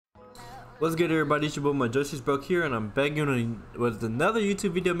What's good, everybody? It's your boy MyJoysticksBroke here, and I'm back with another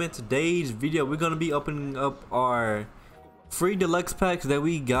YouTube video, man. Today's video, we're gonna be opening up our free deluxe packs that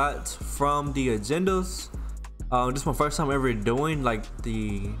we got from the agendas. This is my first time ever doing like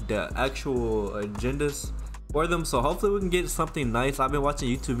the actual agendas for them, so hopefully we can get something nice. I've been watching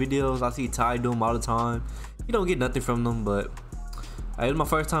YouTube videos. I see Ty do them all the time. You don't get nothing from them, but it's my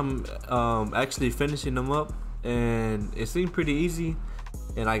first time actually finishing them up, and it seemed pretty easy.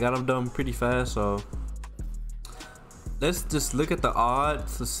 And I got them done pretty fast, so let's just look at the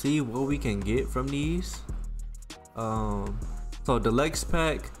odds to see what we can get from these. So deluxe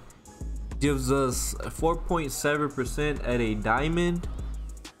pack gives us 4.7% at a diamond,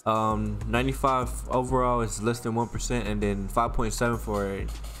 95 overall is less than 1%, and then 5.7 for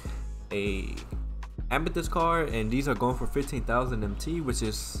a amethyst card, and these are going for 15,000 MT, which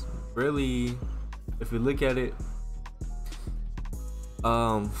is really, if you look at it,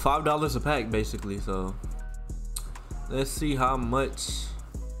 $5 a pack basically. So let's see how much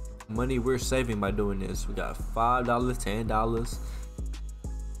money we're saving by doing this. We got $5, $10,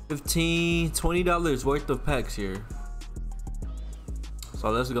 $15, $20 worth of packs here. So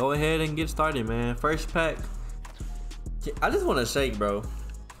let's go ahead and get started, man. First pack, I just want to shake, bro.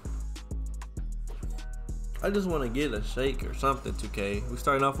 I just want to get a shake or something. 2K, we're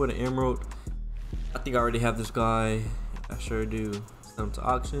starting off with an emerald. I think I already have this guy. I sure do. Some to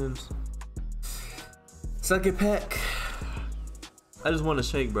auctions. Second pack, I just want to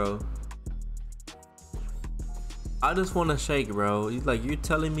shake, bro. I just want to shake, bro. Like, you're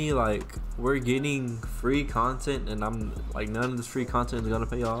telling me like we're getting free content, and I'm like, none of this free content is gonna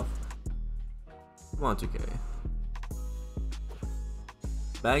pay off. Come on, 2K.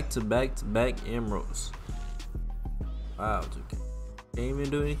 Back to back emeralds. Wow, 2K. Can't even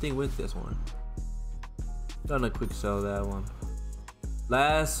do anything with this one. Gonna quick sell that one.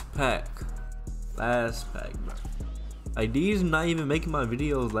 Last pack, bro. Like, these not even making my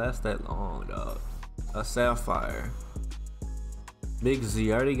videos last that long, dog. A sapphire, big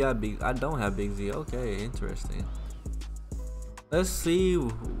Z. I already got big. I don't have big Z. Okay, interesting. Let's see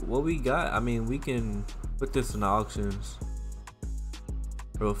what we got. I mean, we can put this in the auctions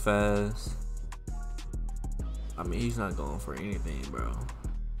real fast. I mean, he's not going for anything, bro.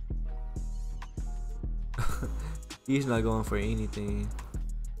 He's not going for anything,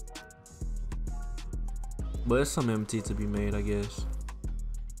 but it's some MT to be made, I guess.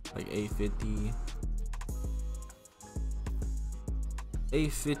 Like 850.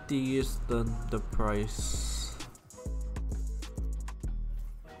 850 is the price.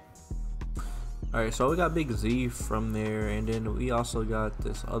 All right, so we got Big Z from there, and then we also got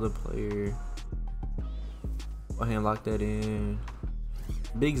this other player. Go ahead and lock that in.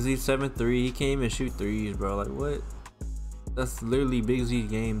 Big Z 7-3. He can't even shoot threes, bro. Like, what? That's literally Big Z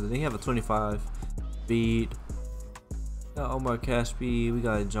games. They have a 25 speed. Got Omar Cash speed. We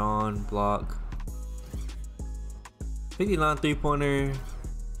got John block. 59 3-pointer.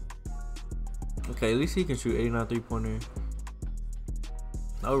 Okay, at least he can shoot 89 3-pointer.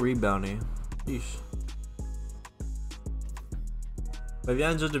 No rebounding. Sheesh. But if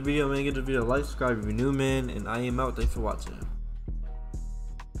y'all enjoyed the video, man, give the video a like, subscribe if you're new, man, and I am out. Thanks for watching.